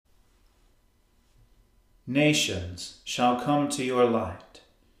Nations shall come to your light,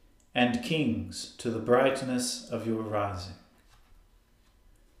 and kings to the brightness of your rising.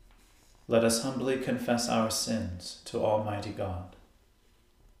 Let us humbly confess our sins to Almighty God.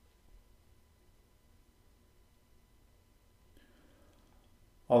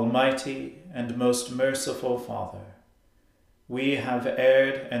 Almighty and most merciful Father, we have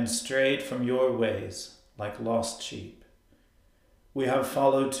erred and strayed from your ways like lost sheep. We have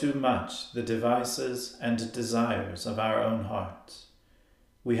followed too much the devices and desires of our own hearts.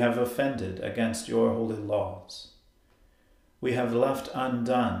 We have offended against your holy laws. We have left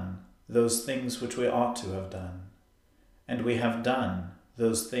undone those things which we ought to have done, and we have done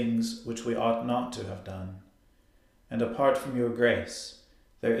those things which we ought not to have done. And apart from your grace,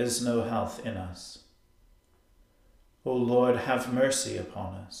 there is no health in us. O Lord, have mercy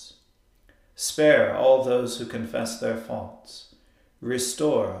upon us. Spare all those who confess their faults.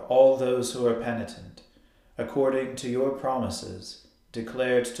 Restore all those who are penitent, according to your promises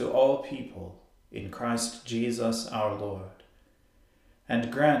declared to all people in Christ Jesus our Lord.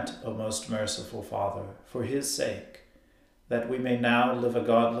 And grant, O most merciful Father, for his sake, that we may now live a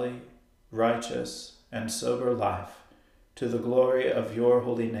godly, righteous, and sober life, to the glory of your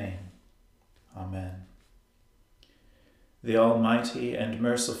holy name. Amen. The Almighty and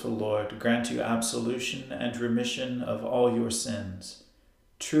merciful Lord grant you absolution and remission of all your sins,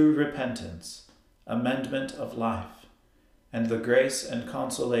 true repentance, amendment of life, and the grace and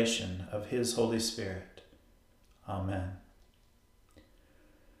consolation of his Holy Spirit. Amen.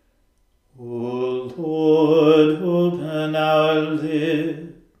 O Lord, open our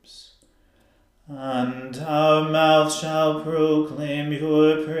lips, and our mouth shall proclaim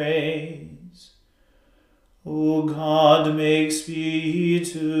your praise. O God, make speed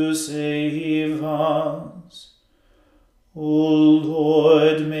to save us. O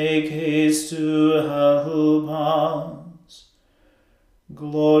Lord, make haste to help us.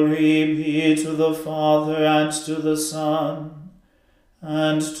 Glory be to the Father, and to the Son,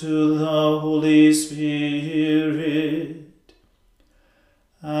 and to the Holy Spirit,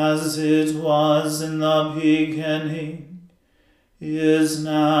 as it was in the beginning, is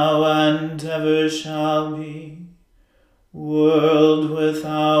now, and ever shall be, world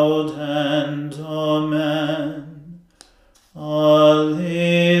without end. Amen.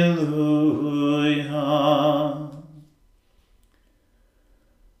 Alleluia.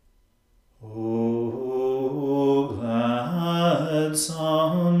 O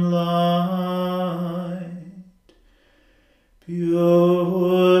gladsome light,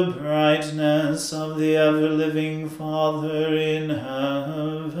 pure brightness of the ever-living Father in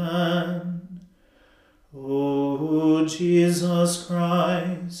heaven, O Jesus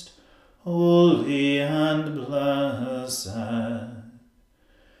Christ, holy and blessed.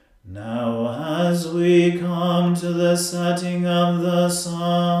 Now as we come to the setting of the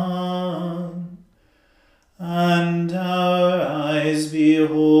sun, and our eyes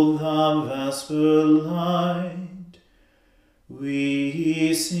behold the vesper light,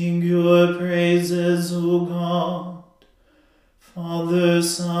 we sing your praises, O God, Father,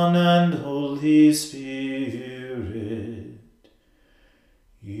 Son, and Holy Spirit.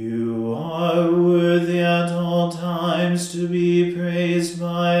 You are worthy at all times to be praised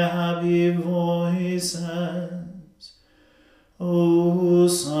by happy voices, O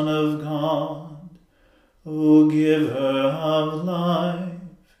Son of God, O Giver of life,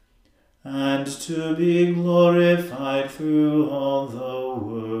 and to be glorified through all the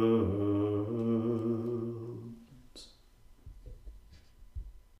world.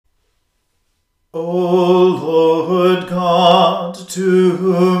 O Lord God, to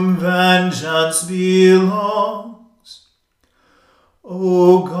whom vengeance belongs,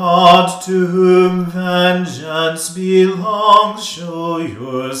 O God, to whom vengeance belongs, show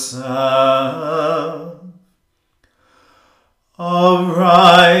yourself.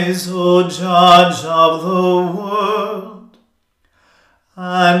 Arise, O Judge of the world,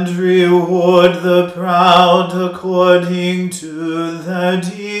 and reward the proud according to their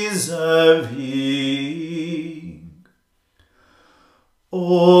deserving.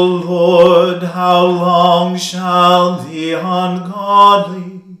 O Lord, how long shall the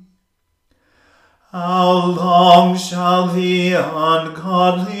ungodly, how long shall the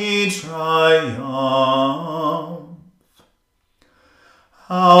ungodly triumph?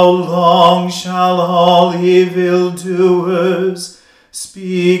 How long shall all evildoers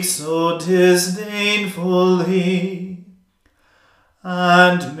speak so disdainfully,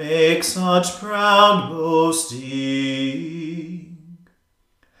 and make such proud boasting?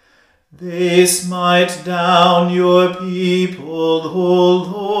 They smite down your people, O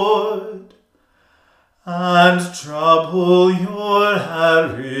Lord, and trouble your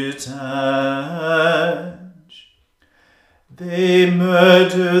heritage. They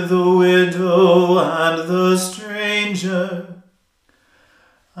murder the widow and the stranger,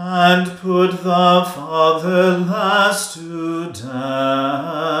 and put the fatherless to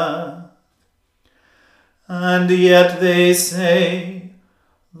death. And yet they say,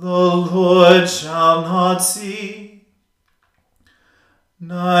 the Lord shall not see,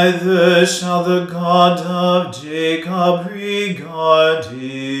 neither shall the God of Jacob regard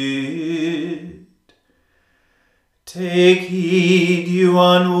it. Take heed, you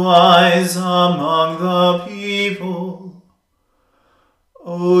unwise among the people.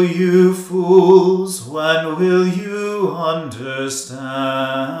 O you fools, when will you understand?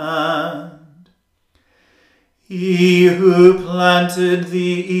 He who planted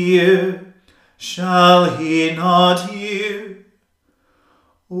the ear, shall he not hear?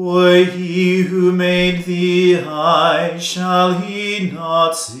 Or he who made the eye, shall he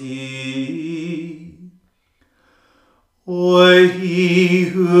not see? Or he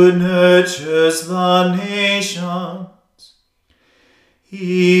who nurtures the nations,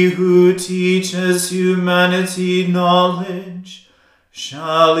 he who teaches humanity knowledge,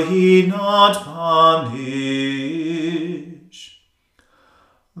 shall he not punish?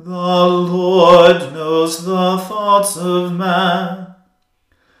 The Lord knows the thoughts of man,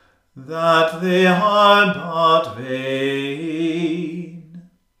 that they are but vain.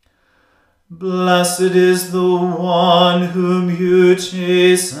 Blessed is the one whom you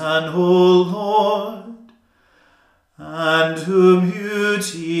chasten, O Lord, and whom you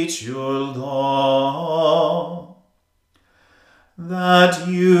teach your law, that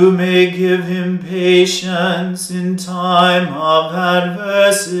you may give him patience in time of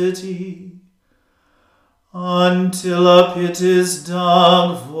adversity, until a pit is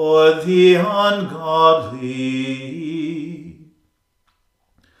dug for the ungodly.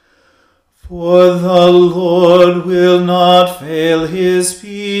 For the Lord will not fail his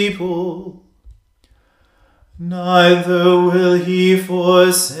people, neither will he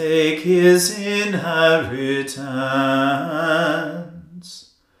forsake his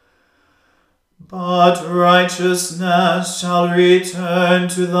inheritance. But righteousness shall return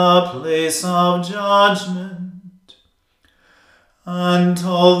to the place of judgment, and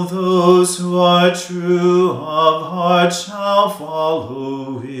all those who are true of heart shall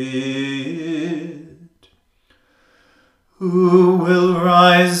follow it. Who will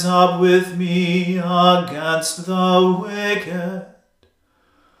rise up with me against the wicked?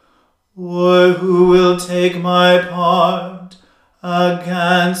 Or who will take my part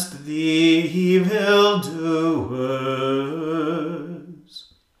against the evildoers?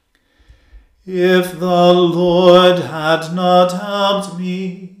 If the Lord had not helped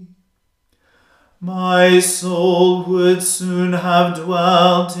me, my soul would soon have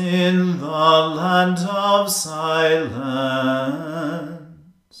dwelt in the land of silence.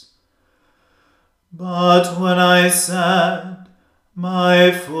 But when I said,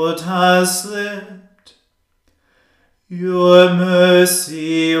 my foot has slipped, your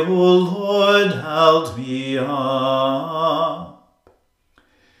mercy, O Lord, held me up.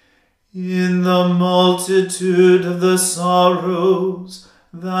 In the multitude of the sorrows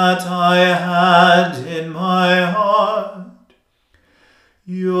that I had in my heart,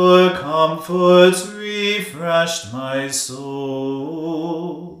 your comforts refreshed my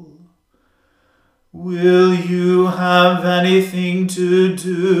soul. Will you have anything to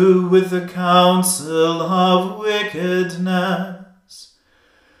do with the counsel of wickedness,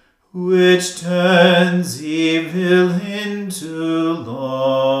 which turns evil into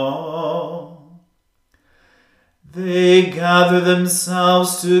law? They gather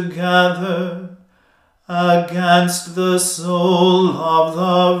themselves together against the soul of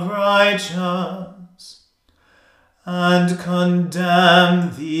the righteous, and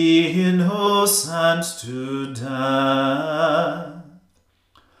condemn the innocent to death.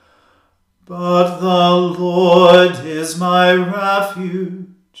 But the Lord is my refuge,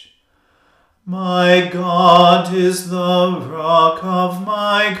 my God is the rock of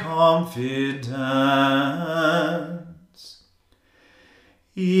my confidence.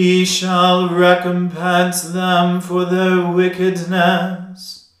 He shall recompense them for their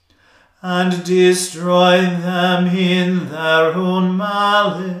wickedness, and destroy them in their own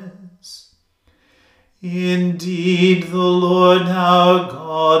malice. Indeed, the Lord our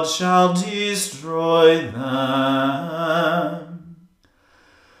God shall destroy them.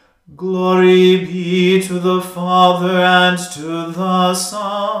 Glory be to the Father, and to the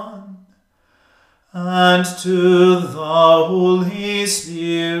Son, and to the Holy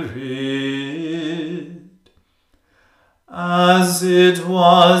Spirit, as it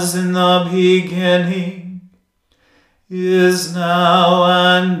was in the beginning, is now,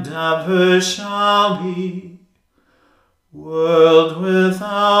 and ever shall be, world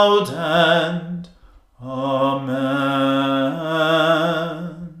without end. Amen.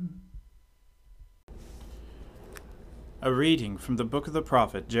 A reading from the book of the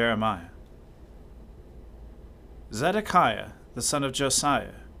prophet Jeremiah. Zedekiah, the son of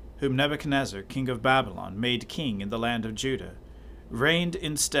Josiah, whom Nebuchadnezzar, king of Babylon, made king in the land of Judah, reigned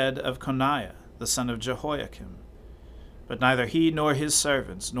instead of Coniah, the son of Jehoiakim. But neither he nor his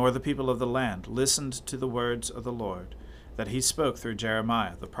servants nor the people of the land listened to the words of the Lord, that he spoke through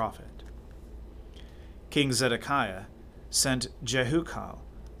Jeremiah the prophet. King Zedekiah sent Jehukal,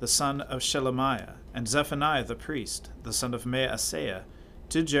 the son of Shelemiah, and Zephaniah the priest, the son of Maaseiah,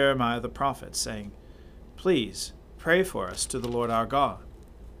 to Jeremiah the prophet, saying, Please, pray for us to the Lord our God.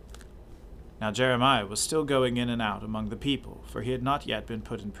 Now Jeremiah was still going in and out among the people, for he had not yet been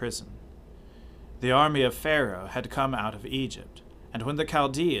put in prison. The army of Pharaoh had come out of Egypt, and when the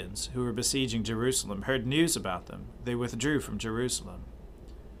Chaldeans, who were besieging Jerusalem, heard news about them, they withdrew from Jerusalem.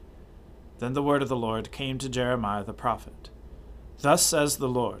 Then the word of the Lord came to Jeremiah the prophet. Thus says the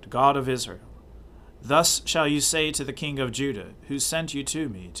Lord, God of Israel, Thus shall you say to the king of Judah, who sent you to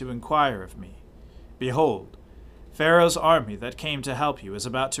me to inquire of me, Behold, Pharaoh's army that came to help you is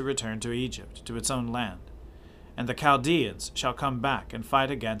about to return to Egypt, to its own land. And the Chaldeans shall come back and fight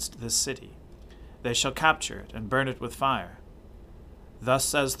against this city. They shall capture it and burn it with fire. Thus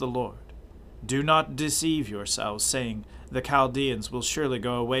says the Lord, Do not deceive yourselves, saying, The Chaldeans will surely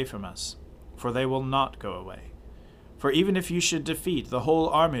go away from us, for they will not go away. For even if you should defeat the whole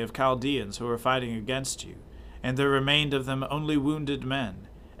army of Chaldeans who are fighting against you, and there remained of them only wounded men,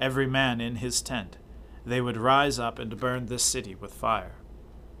 every man in his tent, they would rise up and burn this city with fire.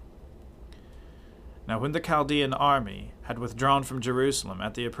 Now when the Chaldean army had withdrawn from Jerusalem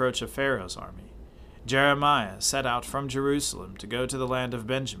at the approach of Pharaoh's army, Jeremiah set out from Jerusalem to go to the land of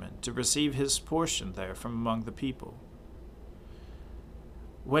Benjamin, to receive his portion there from among the people.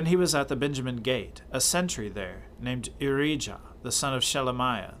 When he was at the Benjamin gate, a sentry there, named Irijah, the son of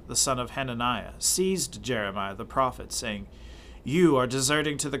Shelemiah, the son of Hananiah, seized Jeremiah the prophet, saying, You are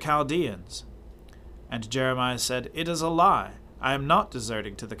deserting to the Chaldeans. And Jeremiah said, It is a lie. I am not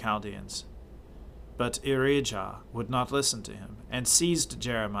deserting to the Chaldeans. But Irijah would not listen to him, and seized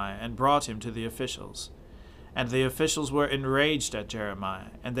Jeremiah and brought him to the officials. And the officials were enraged at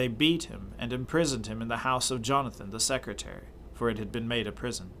Jeremiah, and they beat him and imprisoned him in the house of Jonathan the secretary, for it had been made a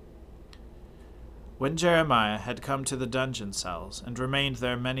prison. When Jeremiah had come to the dungeon cells and remained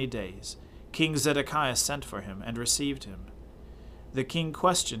there many days, King Zedekiah sent for him and received him. The king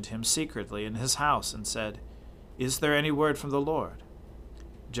questioned him secretly in his house and said, Is there any word from the Lord?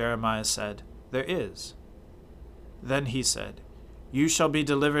 Jeremiah said, There is. Then he said, You shall be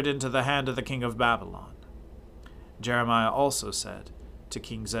delivered into the hand of the king of Babylon. Jeremiah also said to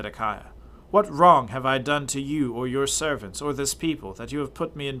King Zedekiah, What wrong have I done to you or your servants or this people, that you have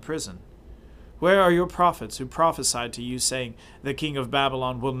put me in prison? Where are your prophets who prophesied to you, saying, The king of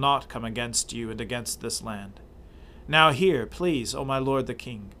Babylon will not come against you and against this land? Now hear, please, O my lord the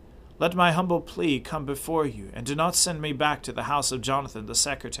king. Let my humble plea come before you, and do not send me back to the house of Jonathan the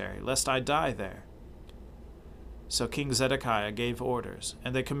secretary, lest I die there. So King Zedekiah gave orders,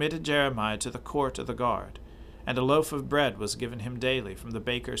 and they committed Jeremiah to the court of the guard, and a loaf of bread was given him daily from the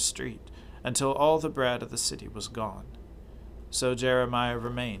baker's street, until all the bread of the city was gone. So Jeremiah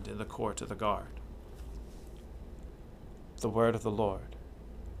remained in the court of the guard. The word of the Lord.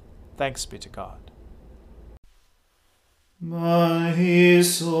 Thanks be to God. My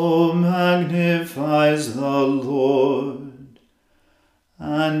soul magnifies the Lord,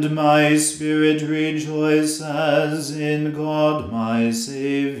 and my spirit rejoices in God my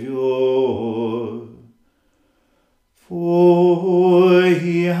Saviour. For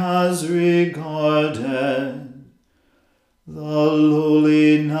he has regarded the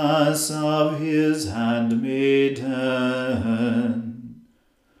lowliness of his handmaiden.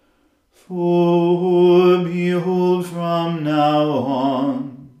 For behold, from now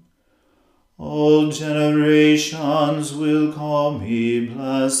on, all generations will call me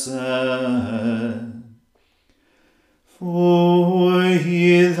blessed. For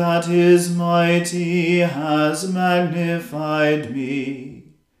he that is mighty has magnified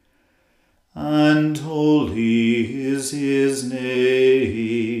me, and holy is his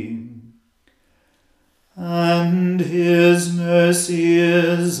name. And his mercy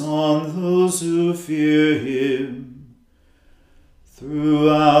is on those who fear him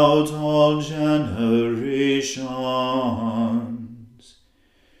throughout all generations.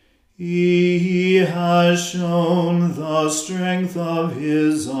 He has shown the strength of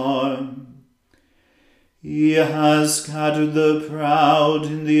his arm. He has scattered the proud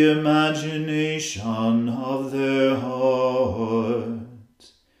in the imagination of their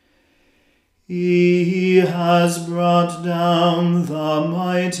hearts. He has brought down the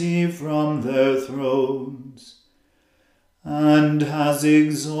mighty from their thrones, and has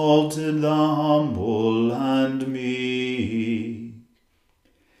exalted the humble and meek.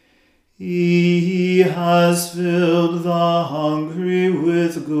 He has filled the hungry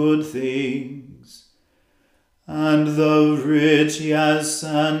with good things, and the rich he has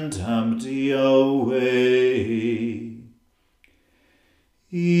sent empty away.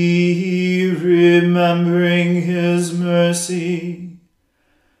 He, remembering his mercy,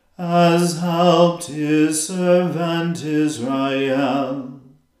 has helped his servant Israel,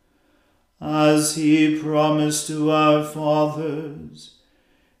 as he promised to our fathers,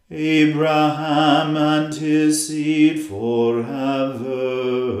 Abraham and his seed forever.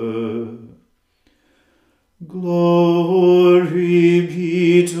 Glory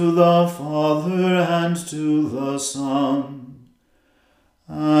be to the Father and to the Son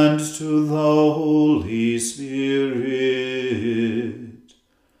and to the Holy Spirit,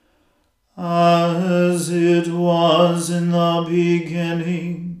 as it was in the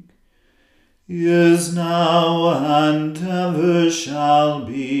beginning, is now, and ever shall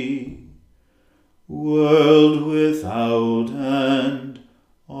be, world without end.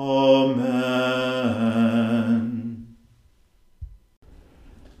 Amen.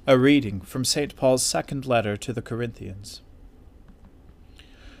 A reading from St. Paul's second letter to the Corinthians.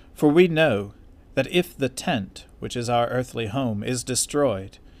 For we know that if the tent, which is our earthly home, is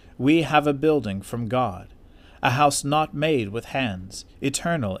destroyed, we have a building from God, a house not made with hands,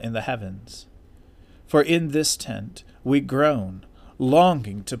 eternal in the heavens. For in this tent we groan,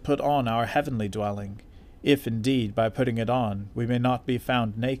 longing to put on our heavenly dwelling, if indeed by putting it on we may not be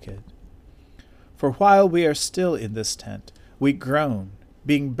found naked. For while we are still in this tent, we groan,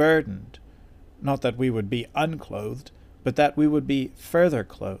 being burdened, not that we would be unclothed, but that we would be further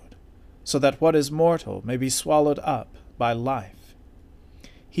clothed, so that what is mortal may be swallowed up by life.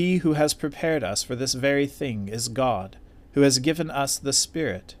 He who has prepared us for this very thing is God, who has given us the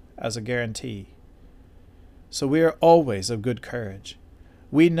Spirit as a guarantee. So we are always of good courage.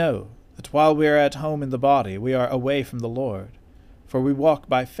 We know that while we are at home in the body, we are away from the Lord, for we walk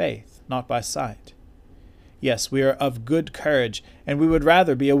by faith, not by sight. Yes, we are of good courage, and we would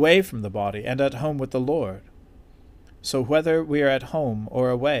rather be away from the body and at home with the Lord. So whether we are at home or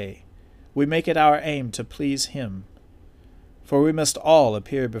away, we make it our aim to please Him. For we must all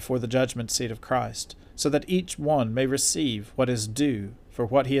appear before the judgment seat of Christ, so that each one may receive what is due for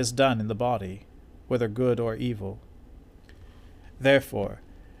what he has done in the body, whether good or evil. Therefore,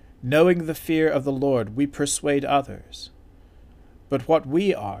 knowing the fear of the Lord, we persuade others. But what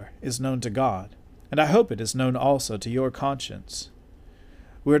we are is known to God, and I hope it is known also to your conscience.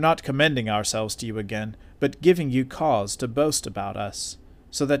 We are not commending ourselves to you again, but giving you cause to boast about us,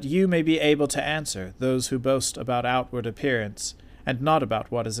 so that you may be able to answer those who boast about outward appearance, and not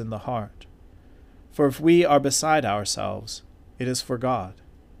about what is in the heart. For if we are beside ourselves, it is for God.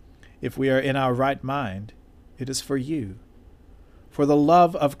 If we are in our right mind, it is for you. For the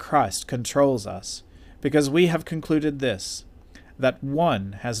love of Christ controls us, because we have concluded this, that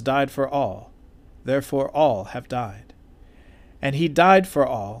one has died for all, therefore all have died. And he died for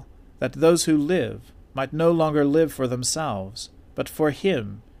all, that those who live might no longer live for themselves, but for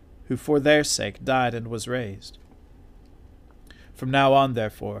him who for their sake died and was raised. From now on,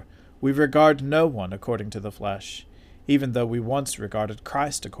 therefore, we regard no one according to the flesh. Even though we once regarded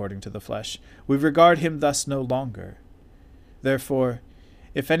Christ according to the flesh, we regard him thus no longer. Therefore,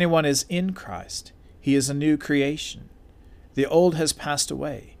 if anyone is in Christ, he is a new creation. The old has passed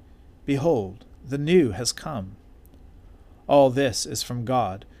away. Behold, the new has come. All this is from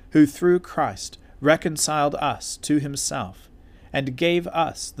God, who through Christ reconciled us to himself, and gave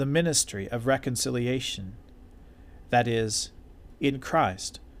us the ministry of reconciliation. That is, in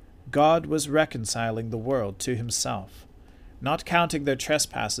Christ, God was reconciling the world to himself, not counting their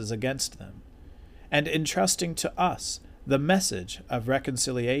trespasses against them, and entrusting to us the message of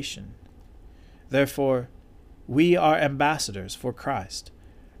reconciliation. Therefore, we are ambassadors for Christ,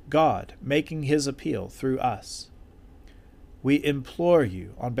 God making his appeal through us. We implore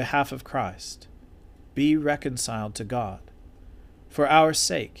you on behalf of Christ, be reconciled to God. For our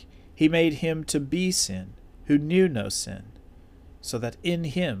sake he made him to be sin who knew no sin, so that in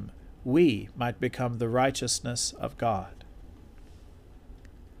him we might become the righteousness of God.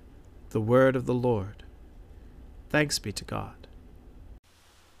 The word of the Lord. Thanks be to God.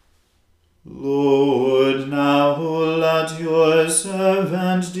 Lord, now let your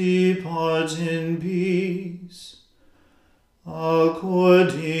servant depart in peace,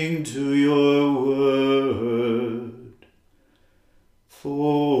 according to your word.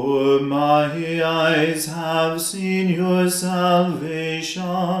 For my eyes have seen your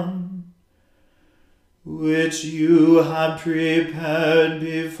salvation, which you have prepared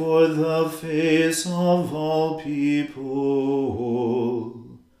before the face of all people,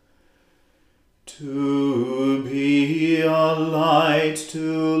 to be a light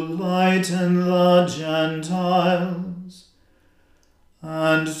to lighten the Gentiles,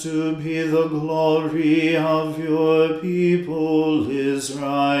 and to be the glory of your people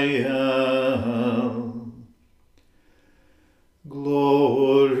Israel.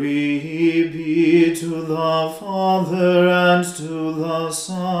 Glory be to the Father and to the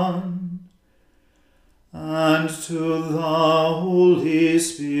Son and to the Holy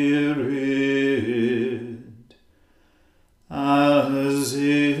Spirit, as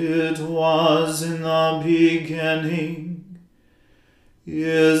it was in the beginning,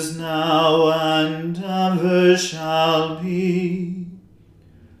 is now, and ever shall be,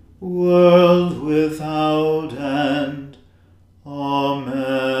 world without end. Amen.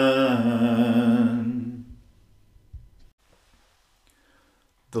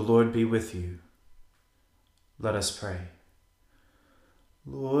 The Lord be with you. Let us pray.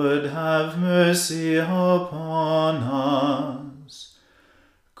 Lord, have mercy upon us.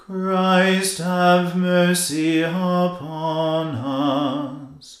 Christ, have mercy upon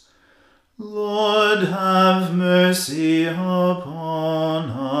us. Lord, have mercy upon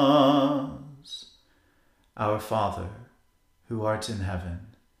us. Our Father, who art in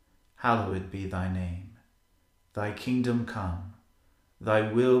heaven, hallowed be thy name. Thy kingdom come,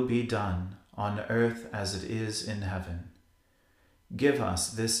 thy will be done on earth as it is in heaven. Give us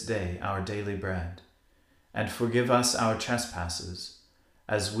this day our daily bread, and forgive us our trespasses,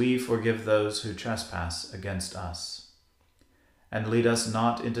 as we forgive those who trespass against us. And lead us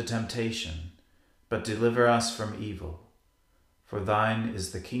not into temptation, but deliver us from evil. For thine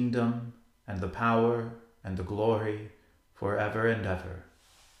is the kingdom, and the power, and the glory, forever and ever.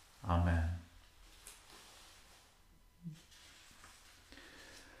 Amen.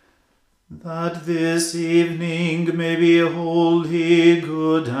 That this evening may be wholly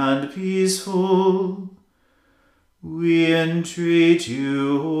good and peaceful, we entreat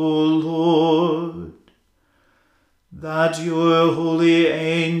you, O Lord, that your holy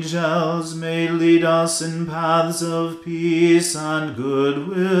angels may lead us in paths of peace and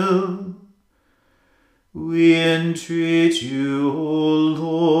goodwill. We entreat you, O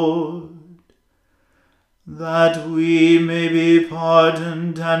Lord, that we may be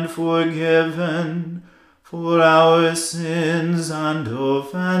pardoned and forgiven for our sins and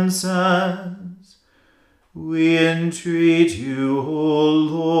offenses. We entreat you, O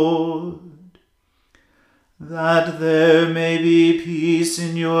Lord, that there may be peace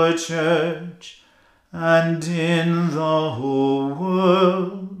in your church and in the whole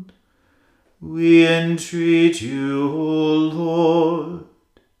world. We entreat you, O Lord,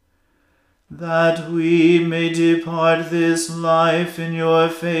 that we may depart this life in your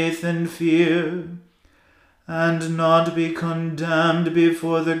faith and fear, and not be condemned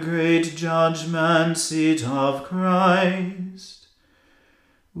before the great judgment seat of Christ.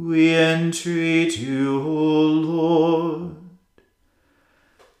 We entreat you, O Lord,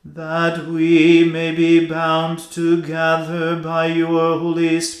 that we may be bound together by your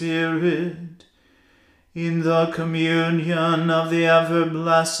Holy Spirit in the communion of the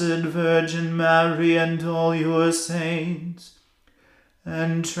ever-blessed Virgin Mary and all your saints,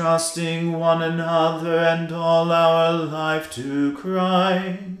 entrusting one another and all our life to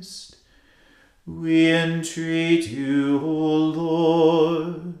Christ. We entreat you, O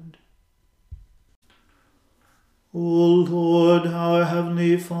Lord. O Lord, our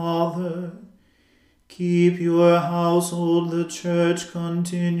heavenly Father, keep your household, the church,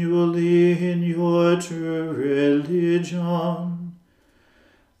 continually in your true religion,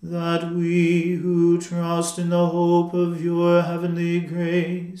 that we who trust in the hope of your heavenly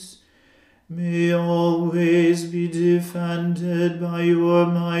grace may always be defended by your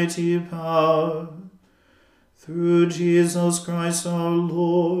mighty power, through Jesus Christ our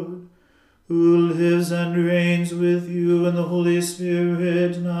Lord, who lives and reigns with you in the Holy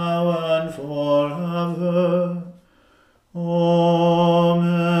Spirit, now and forever.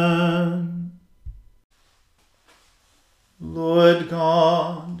 Amen. Lord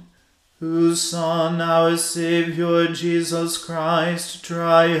God, whose Son, our Saviour, Jesus Christ,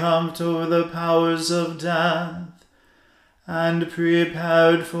 triumphed over the powers of death, and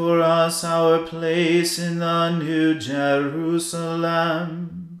prepared for us our place in the New Jerusalem.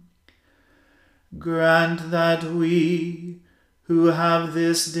 Grant that we, who have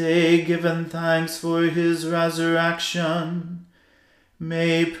this day given thanks for his resurrection,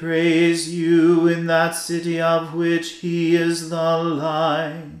 may praise you in that city of which he is the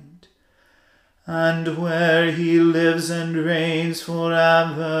light, and where he lives and reigns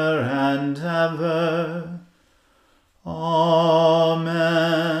forever and ever. Amen.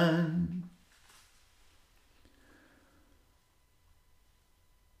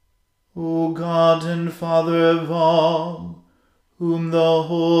 O God and Father of all, whom the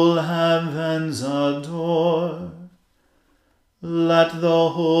whole heavens adore, let the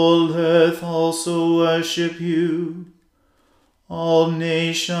whole earth also worship you. All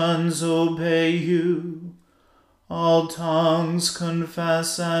nations obey you. All tongues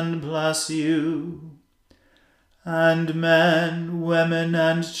confess and bless you. And men, women,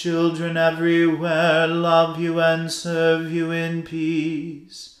 and children everywhere love you and serve you in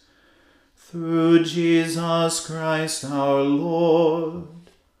peace. Through Jesus Christ our Lord.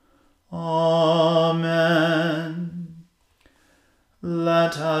 Amen.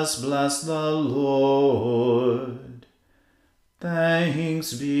 Let us bless the Lord.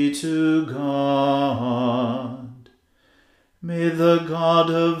 Thanks be to God. May the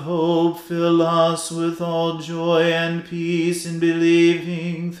God of hope fill us with all joy and peace in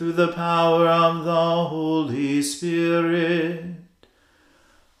believing through the power of the Holy Spirit.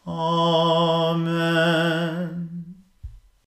 Amen.